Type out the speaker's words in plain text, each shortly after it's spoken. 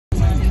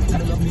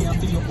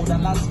could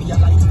have last for your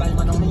lifetime.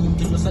 And I mean,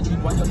 till you so deep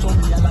when you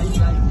turn me a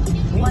lifeline.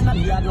 One of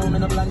the other,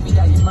 I'm plan for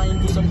your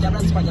mind. Put some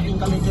carrots for your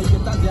finger, make you get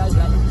a guy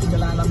blind.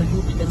 Girl, all of me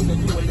do, them say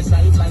you on the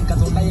sideline.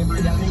 Cause out of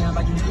every day, me have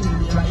a you in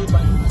the right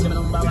one. Say me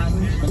number one.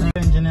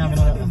 Engineer, me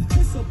know that one.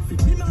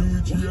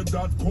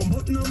 DJ.com.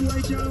 But no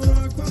boy can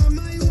walk for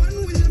my one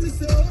way. Me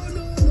say, oh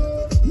no,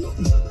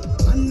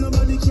 and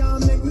nobody can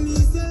make me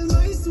sell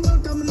my soul.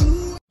 Come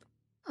on.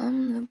 I'm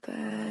the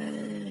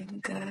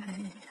bad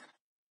guy.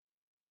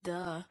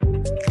 Duh.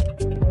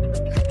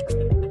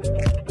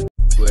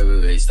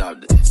 Wait, stop.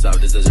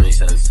 This doesn't make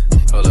sense.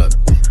 Hold up.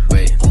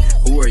 Wait,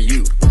 who are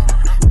you?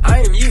 I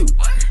am you.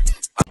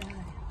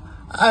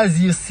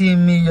 As you see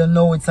me, you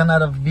know it's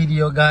another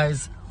video,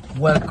 guys.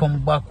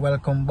 Welcome back.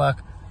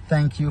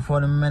 Thank you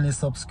for the many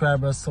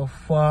subscribers so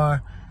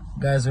far.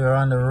 Guys, we're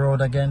on the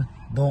road again.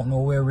 Don't know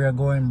where we are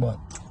going, but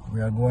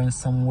we are going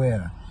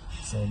somewhere.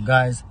 So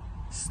guys,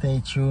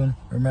 stay tuned.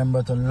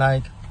 Remember to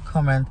like,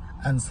 comment,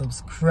 and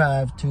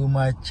subscribe to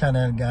my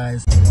channel,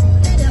 guys.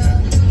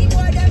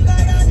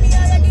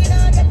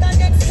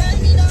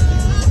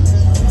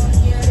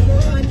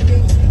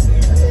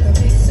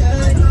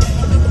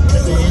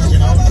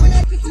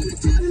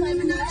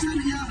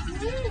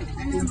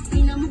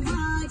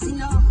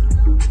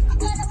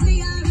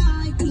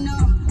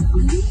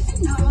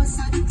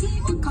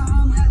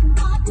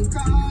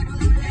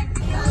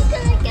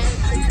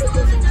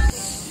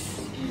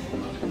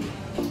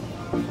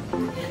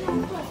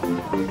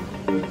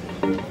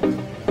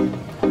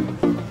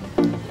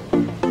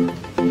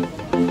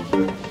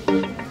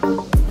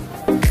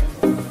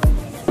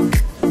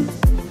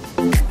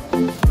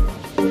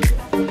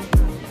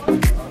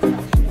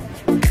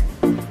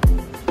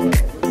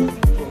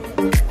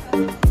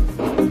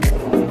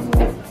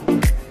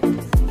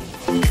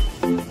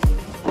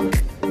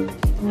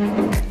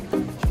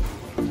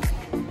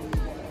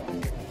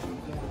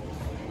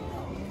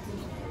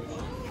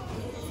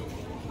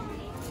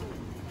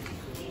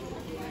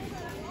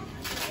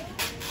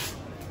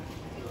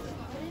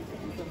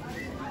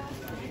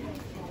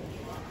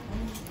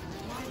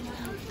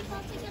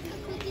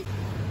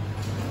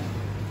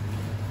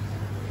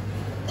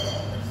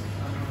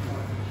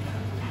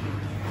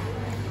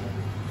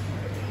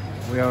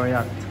 Where are we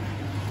at?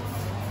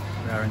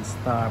 We are in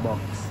Starbucks.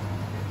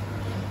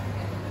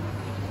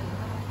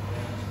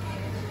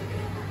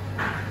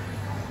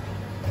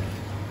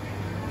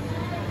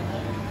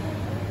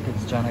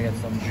 Kids trying to get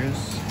some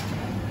juice.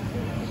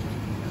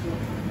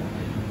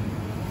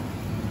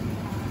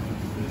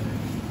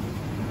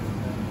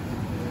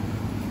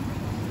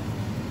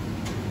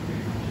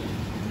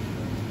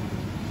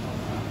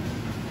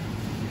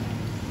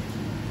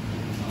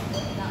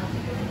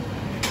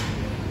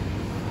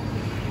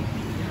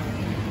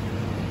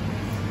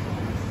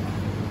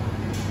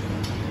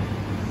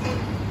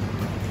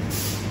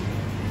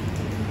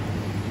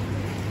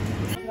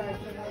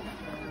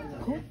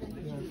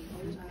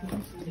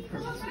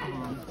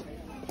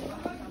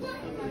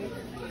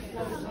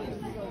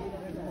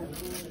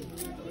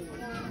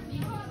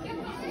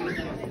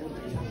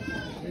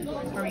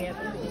 Hurry up.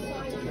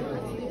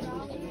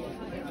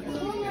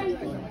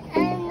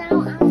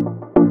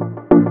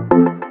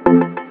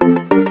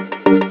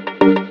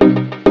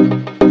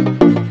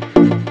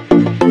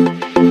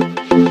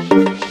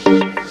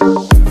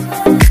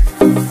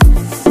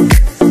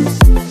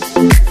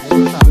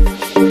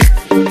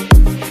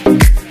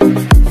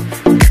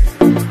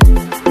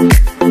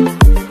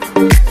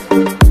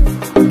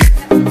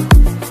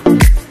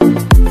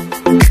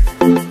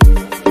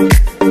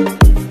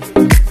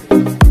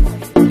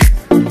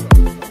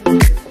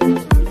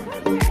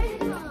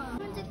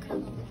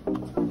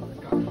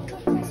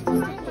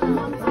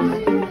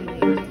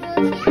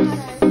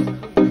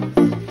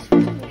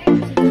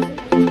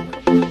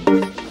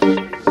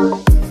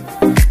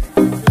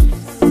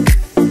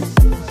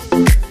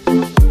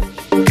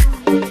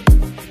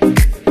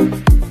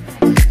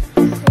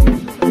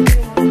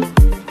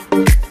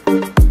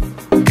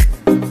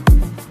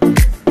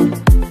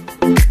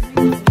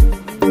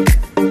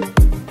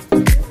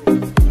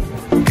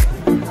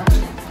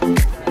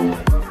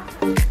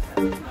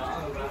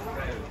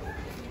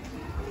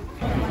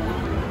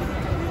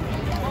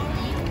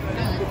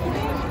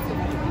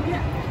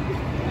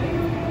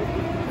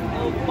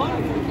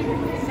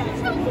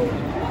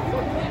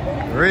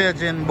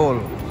 Raging Bull.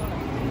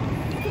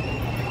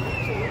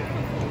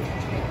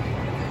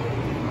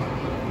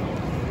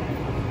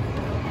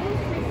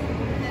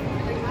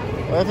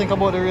 What do you think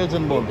about the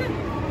Raging Bull?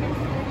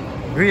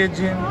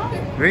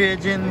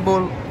 Raging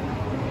Bull.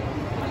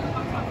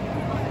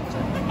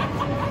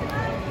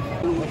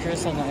 What's your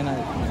son in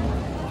it?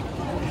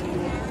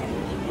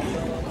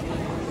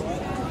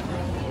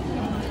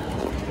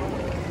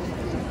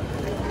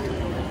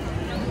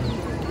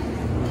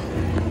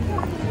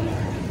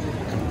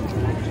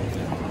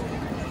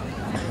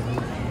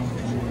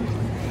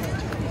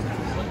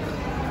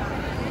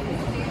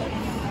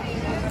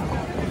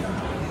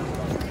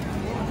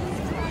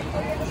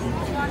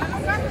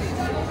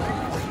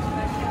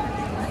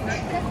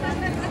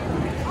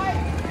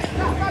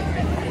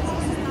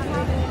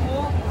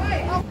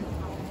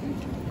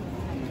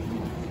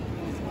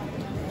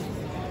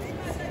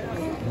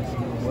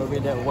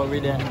 we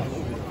there.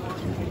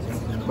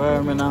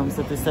 Birmingham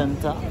City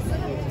Centre.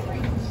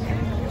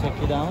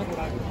 Check it out.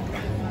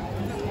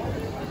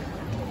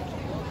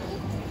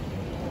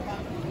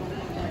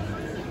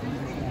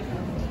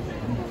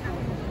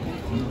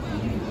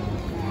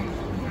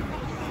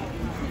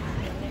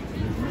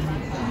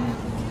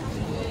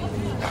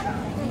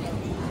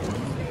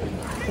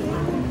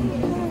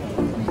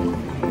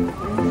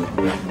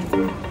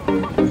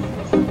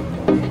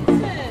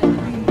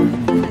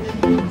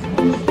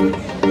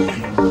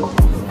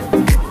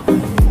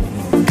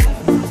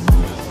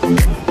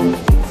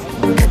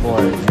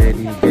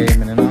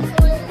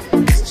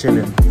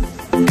 Chilling.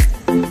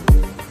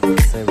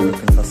 Say we're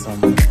looking for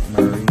some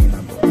marina,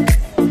 but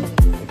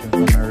looking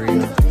for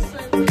marina.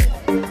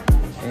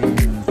 And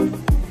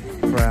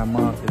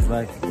Primark is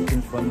like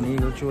looking for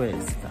needle to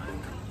extract.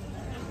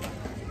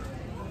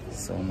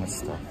 So much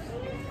stuff.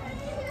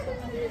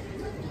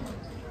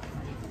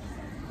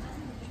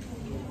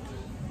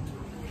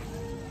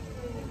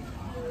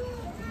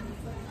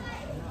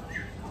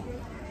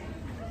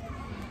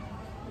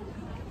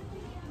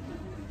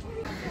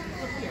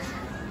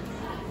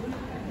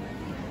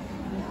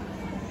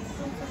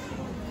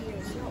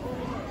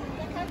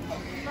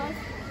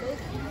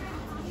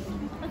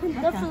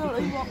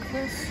 Definitely rock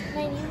this.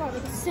 Maybe like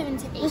 7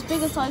 to 8. There's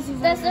bigger sizes.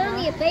 There's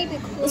only a baby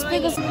crying. It's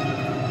bigger.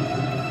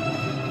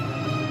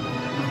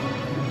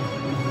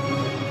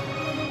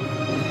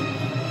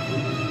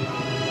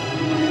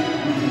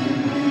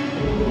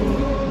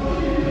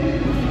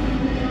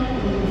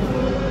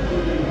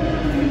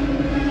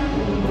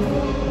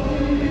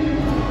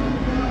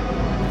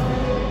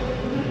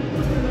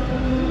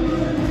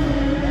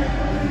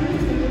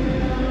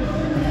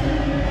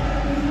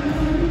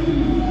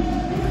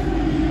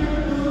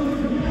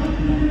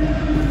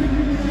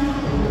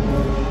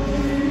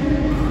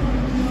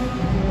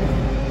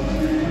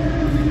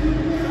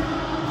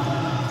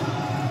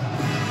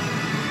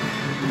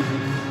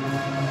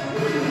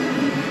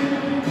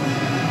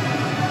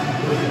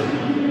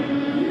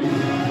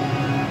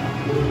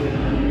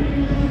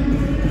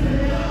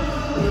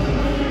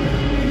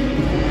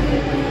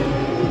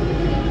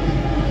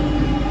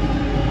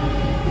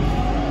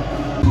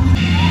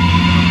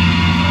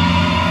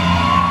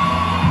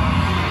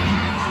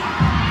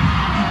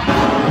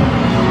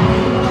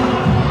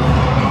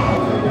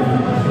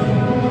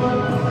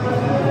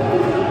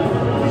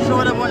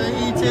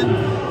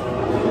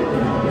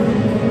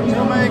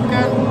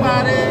 Jamaican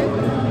party.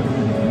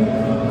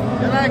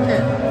 You like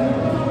it?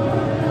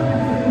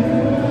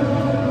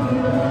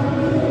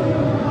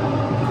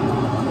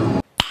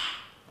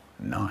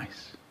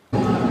 Nice.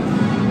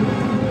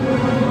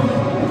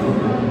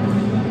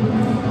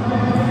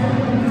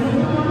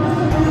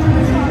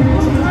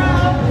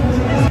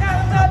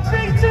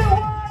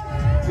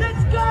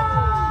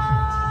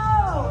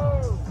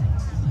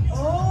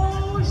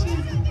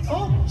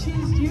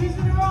 She's using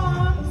her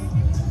arms.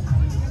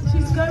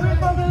 She's going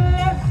from the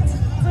left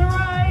to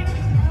right.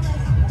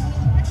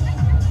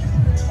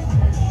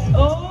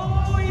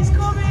 Oh, he's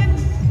coming.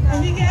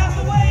 Can you get out of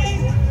the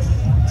way?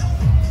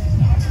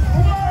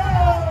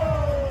 Whoa!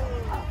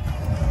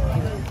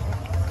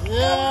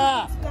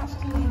 Yeah!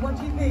 What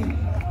do you think?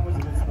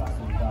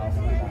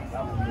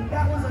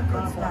 That was a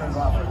good splash.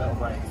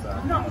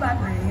 Not bad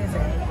really, is it?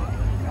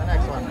 The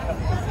next one.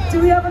 Do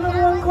we have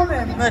another one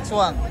coming? Next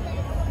one.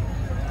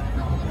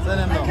 Send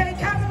him down. Okay,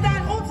 count them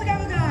down all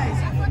together, guys.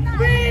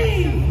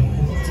 3,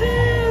 2,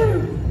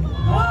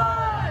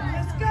 1,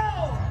 let's go.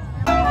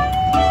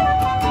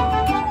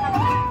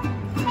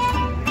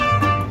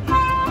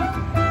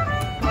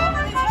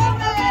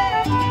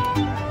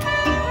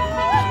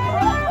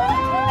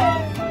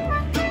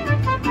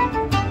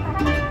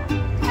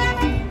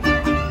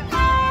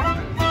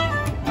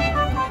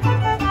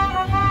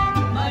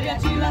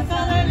 Mariachi las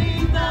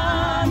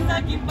Adelitas,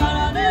 aquí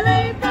para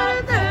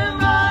deleitarte.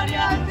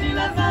 Mariachi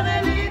las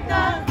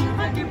Adelitas,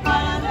 aquí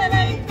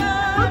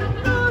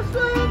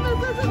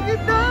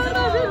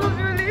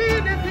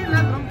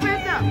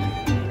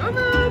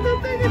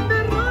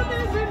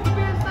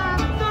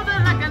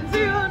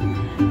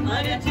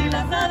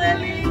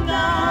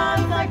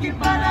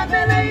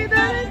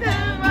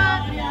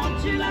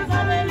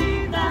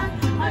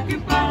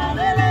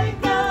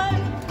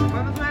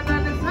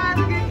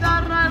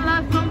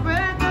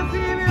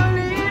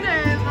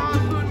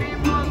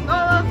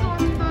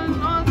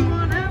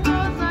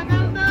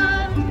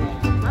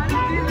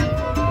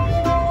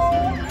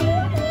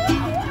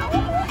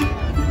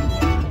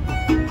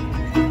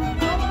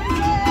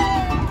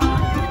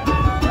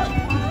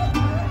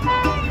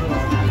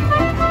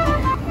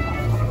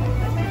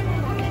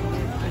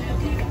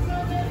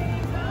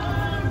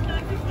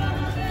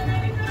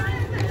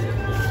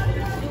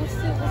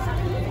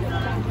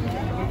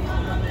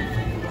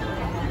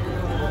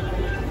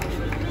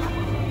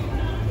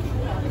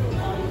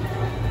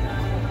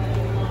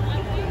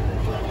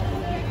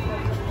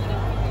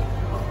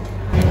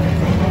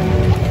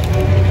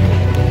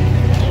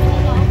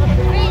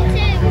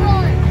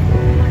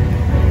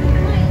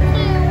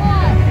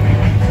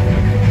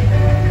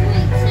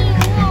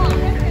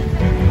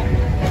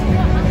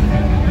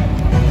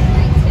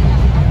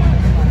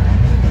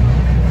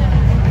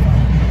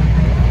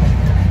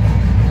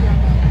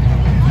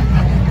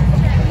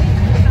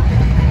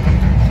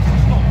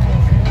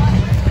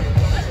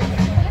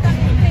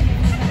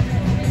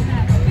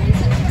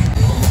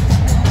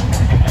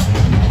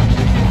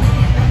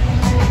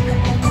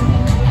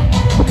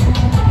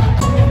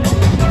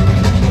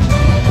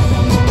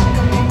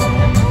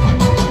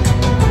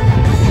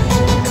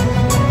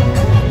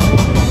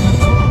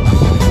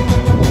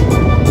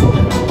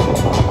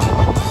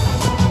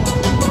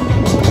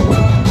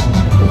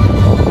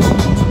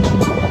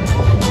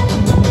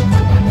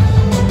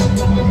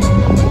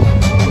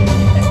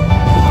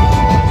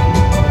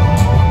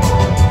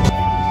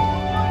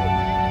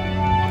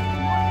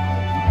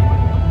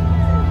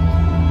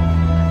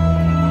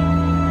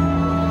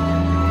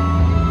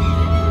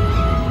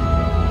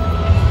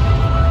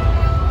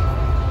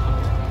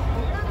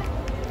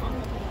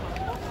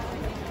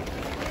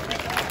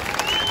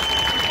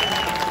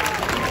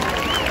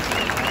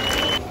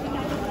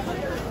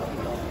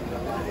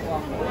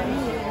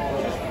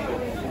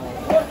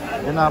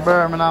in a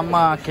Birmingham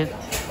market.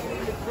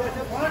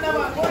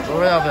 What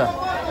we have here?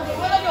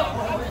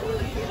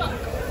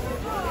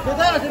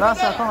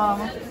 That's a come on.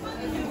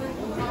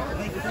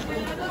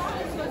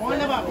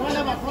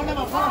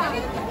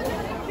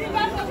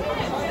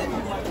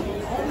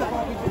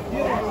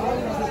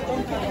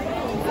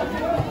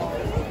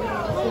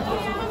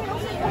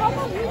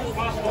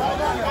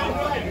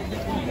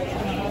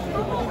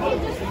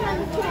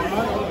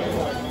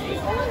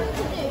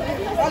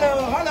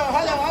 Hello.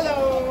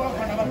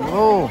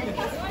 Oh.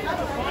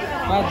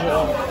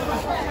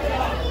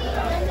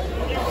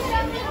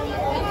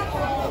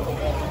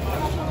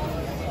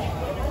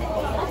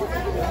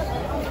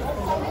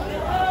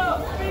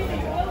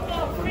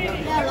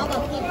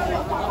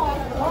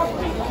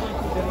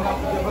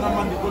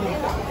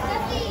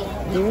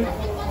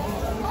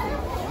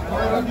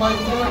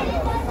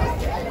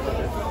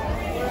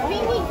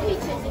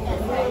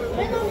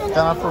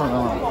 Kind of fruit,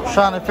 no?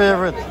 Shani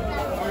favorite.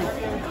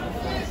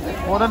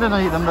 What did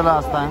they eat them the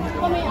last time?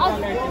 Mommy,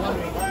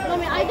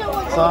 I don't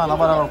want. So, no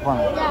bother look fun.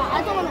 Yeah,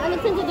 I don't want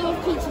anything to do with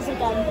peaches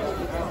again.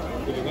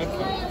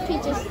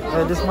 Peaches.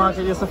 Hey, this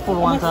market used to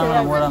full one time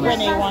and more than this.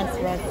 Renee wants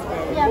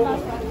raspberry. Yeah, no.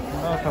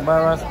 Okay, buy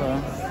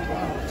raspberry.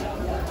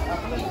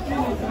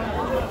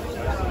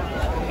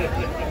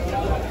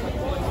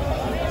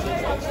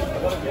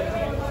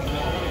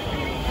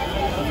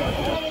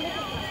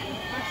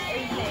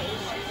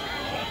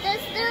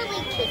 There's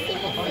literally kissing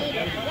the seed.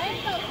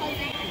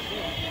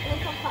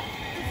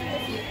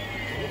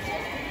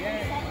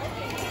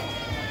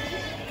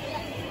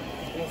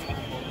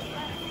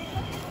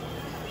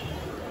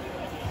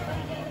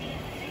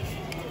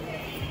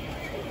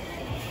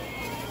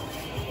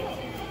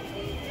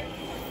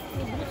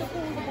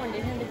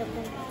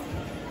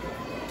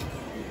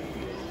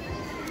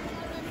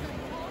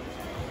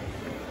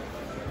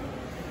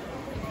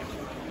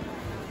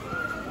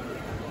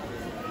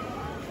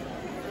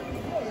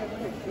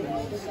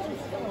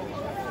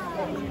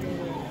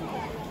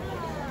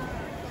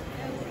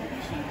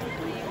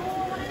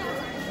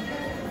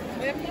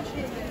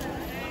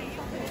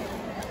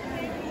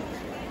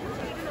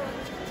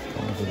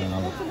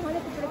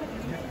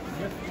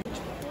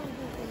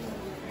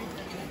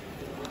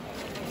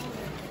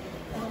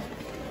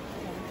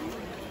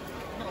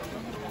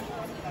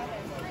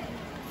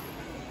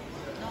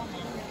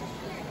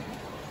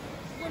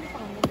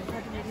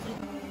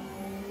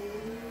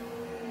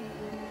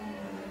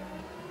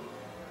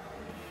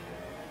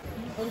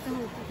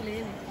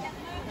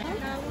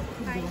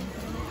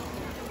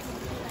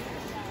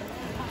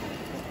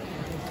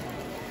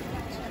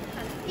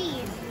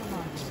 These.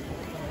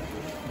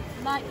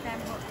 Like them,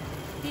 but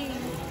these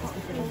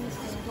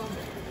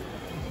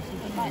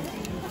like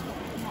these.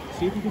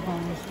 See if you can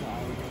find this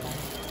guy.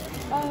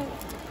 Oh.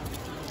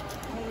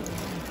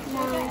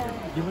 No.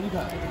 You've already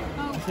got it.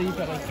 I say you've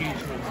got like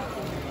huge ones.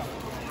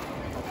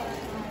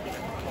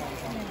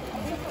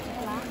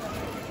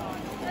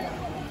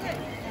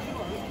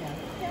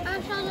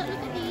 Charlotte, look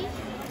at these.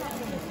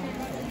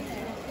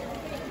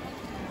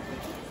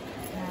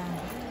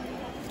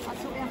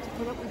 That's what we have to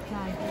put up with,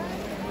 Kai.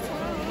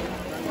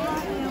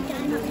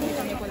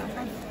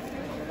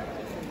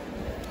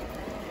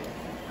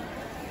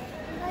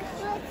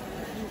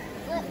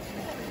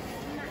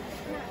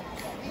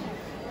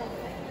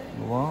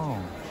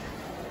 Wow.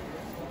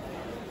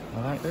 I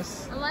like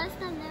this. Why is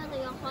there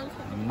nearly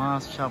 100?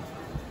 Mask shop.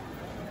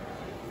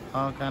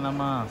 All kind of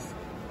mask.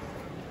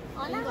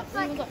 Oh, no, it's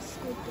like got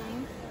squid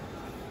game.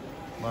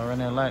 But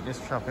Renee like this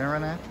shop, ain't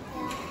Renee?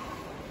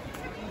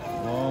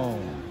 Whoa.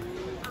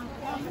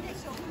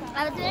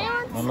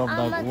 I love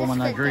that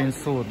woman in green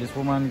suit. This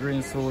woman in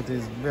green suit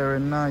is very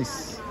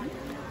nice.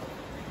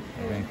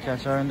 You can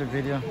catch her in the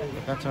video.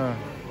 Look at her.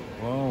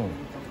 Whoa.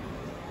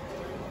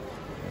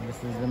 And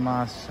this is the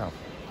mask shop.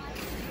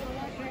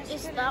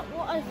 Is that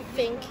what I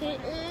think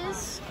it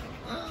is?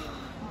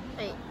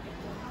 Wait.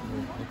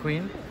 The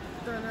queen?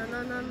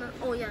 No.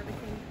 Oh yeah, the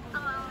queen.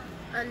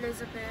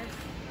 Elizabeth.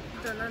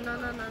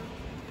 No.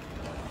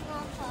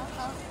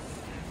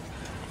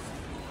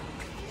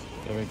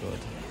 Very good.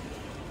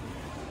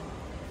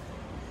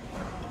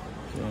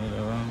 Turn it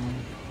around.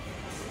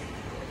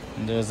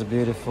 And there's a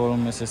beautiful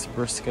Mrs.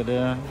 Brisker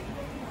there.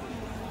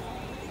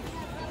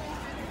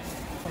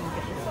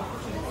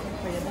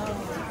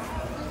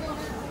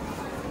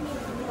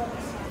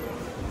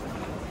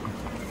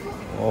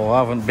 Oh, I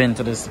haven't been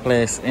to this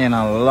place in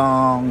a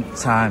long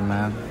time,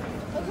 man.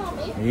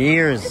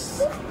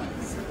 Years.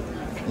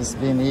 It's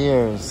been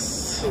years.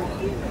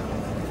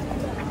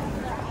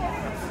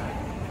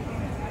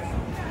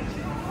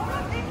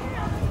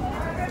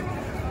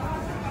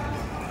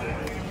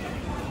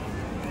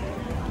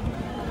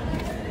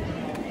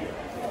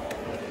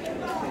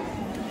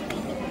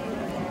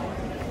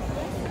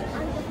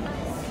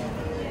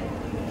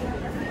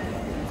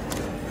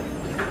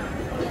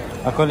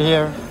 I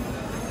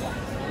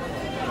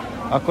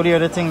could hear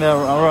the thing there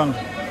run.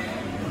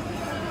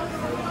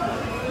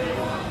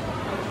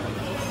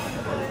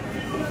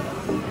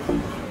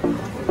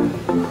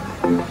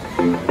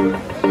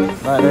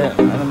 Like that,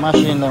 and the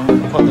machine them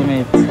put the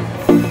meat.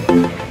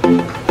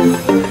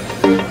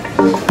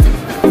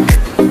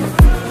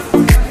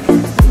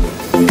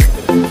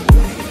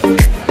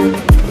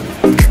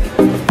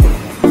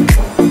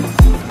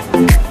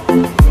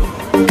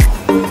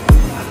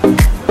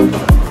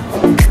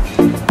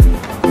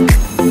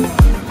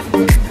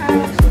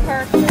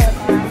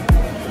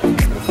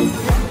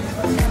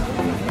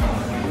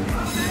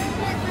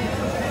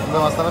 No,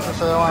 what's the fish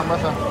you want,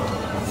 Basha?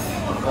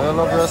 I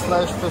love your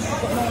sliced fish. No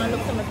one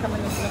looks at me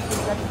coming into the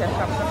food that they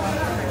shop.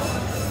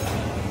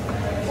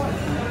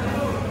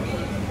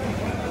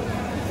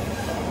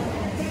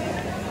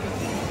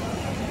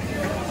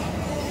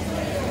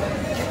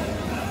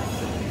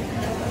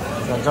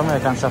 It's a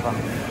Jamaican chef.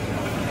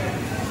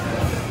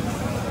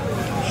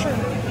 Sure.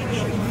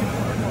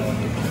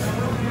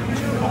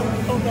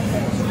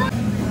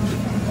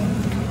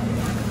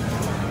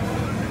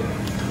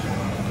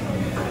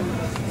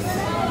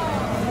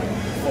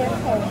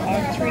 Or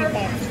 3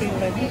 packs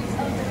filled. I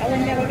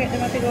will never get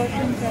them at the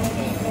ocean, so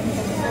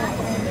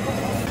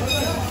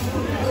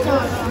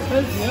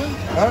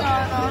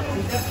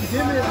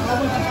Give me how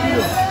much a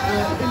kilo?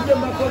 Indian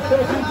mackerel,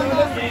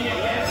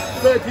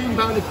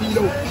 £13 a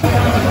kilo.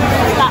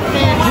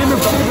 Give me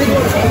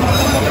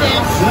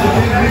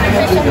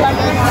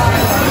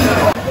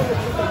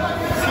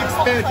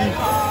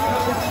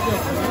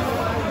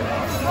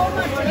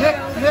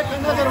 $6.30. Make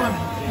another one.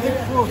 Make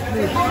 4,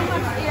 please.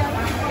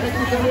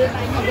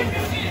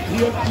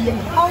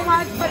 How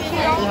much per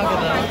kilo?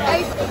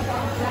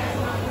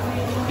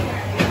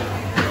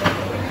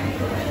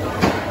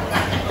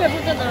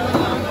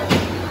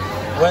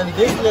 When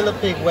this little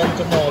pig went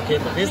to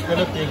market, this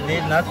little pig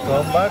did not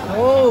come back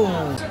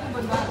home.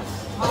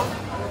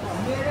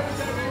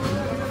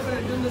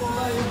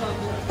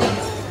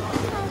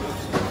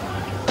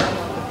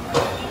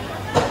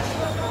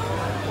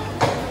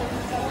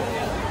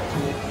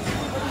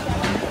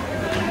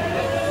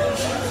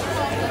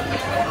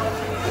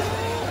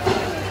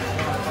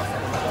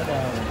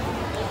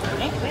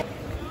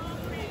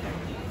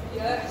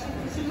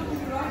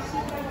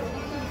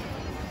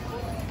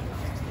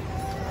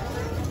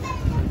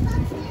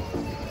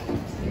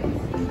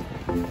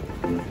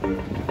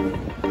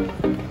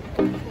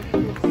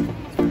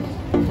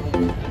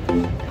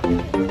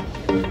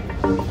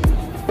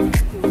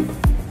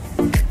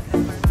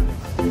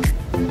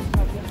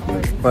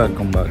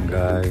 Welcome back,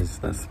 guys.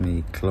 That's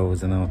me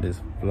closing out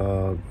this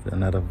vlog with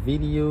another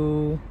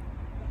video.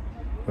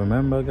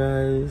 Remember,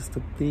 guys, to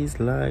please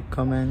like,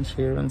 comment,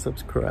 share and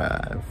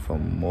subscribe for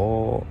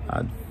more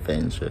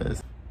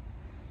adventures.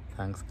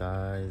 Thanks,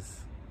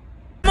 guys.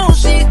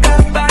 Música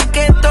pa'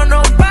 que esto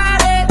no pare.